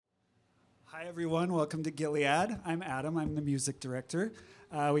Hi, everyone. Welcome to Gilead. I'm Adam. I'm the music director.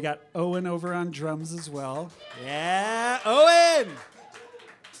 We got Owen over on drums as well. Yeah, Owen!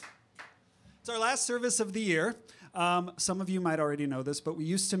 It's our last service of the year. Some of you might already know this, but we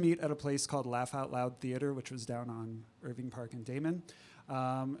used to meet at a place called Laugh Out Loud Theater, which was down on Irving Park in Damon.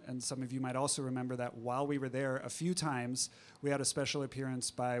 And some of you might also remember that while we were there a few times, we had a special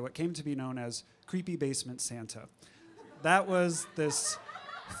appearance by what came to be known as Creepy Basement Santa. That was this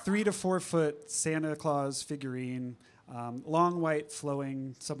 3 to 4 foot Santa Claus figurine, long white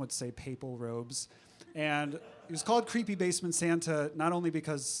flowing, some would say papal robes. And it was called Creepy Basement Santa, not only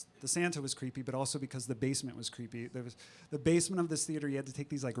because the Santa was creepy, but also because the basement was creepy. There was the basement of this theater, you had to take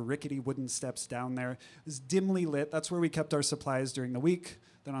these like rickety wooden steps down there. It was dimly lit. That's where we kept our supplies during the week.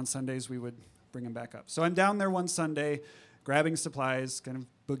 Then on Sundays, we would bring them back up. So I'm down there one Sunday, grabbing supplies, kind of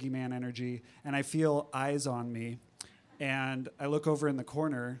boogeyman energy, and I feel eyes on me. And I look over in the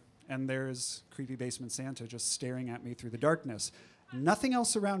corner, and there's Creepy Basement Santa just staring at me through the darkness. Nothing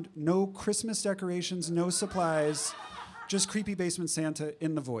else around, no Christmas decorations, no supplies, just Creepy Basement Santa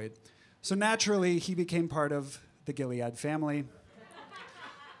in the void. So naturally, he became part of the Gilead family.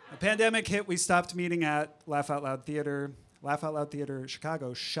 The pandemic hit, we stopped meeting at Laugh Out Loud Theater. Laugh Out Loud Theater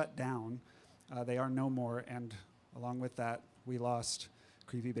Chicago shut down. They are no more, and along with that, we lost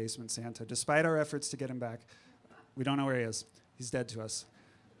Creepy Basement Santa. Despite our efforts to get him back, we don't know where he is. He's dead to us.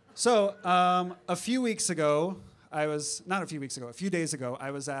 So a few days ago, I was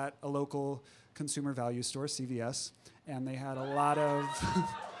at a local consumer value store, CVS, and they had a lot of,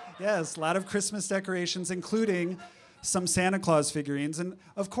 a lot of Christmas decorations, including some Santa Claus figurines. And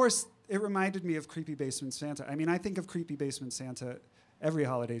of course, it reminded me of Creepy Basement Santa. I mean, I think of Creepy Basement Santa every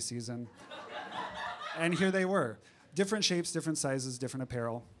holiday season. And here they were. Different shapes, different sizes, different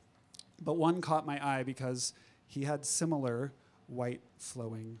apparel. But one caught my eye because he had similar white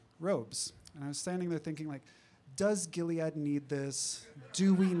flowing robes. And I was standing there thinking, like, does Gilead need this?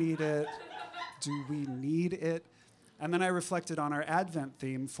 Do we need it? Do we need it? And then I reflected on our Advent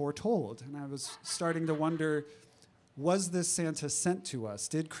theme, Foretold, and I was starting to wonder, was this Santa sent to us?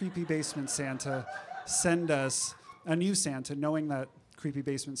 Did Creepy Basement Santa send us a new Santa, knowing that Creepy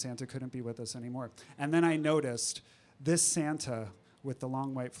Basement Santa couldn't be with us anymore? And then I noticed this Santa with the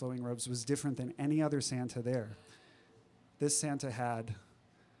long white flowing robes was different than any other Santa there. This Santa had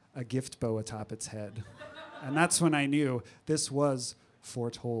a gift bow atop its head. And that's when I knew this was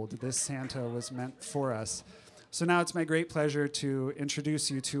foretold. This Santa was meant for us. So now it's my great pleasure to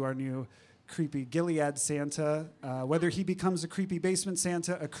introduce you to our new creepy Gilead Santa. Whether he becomes a creepy basement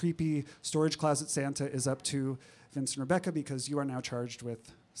Santa, a creepy storage closet Santa is up to Vince and Rebecca, because you are now charged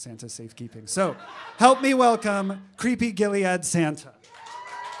with Santa safekeeping. So help me welcome creepy Gilead Santa.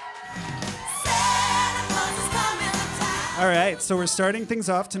 All right, so we're starting things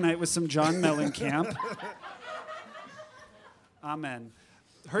off tonight with some John Mellencamp. Amen.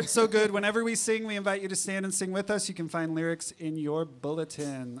 Hurts so good. Whenever we sing, we invite you to stand and sing with us. You can find lyrics in your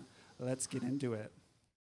bulletin. Let's get into it.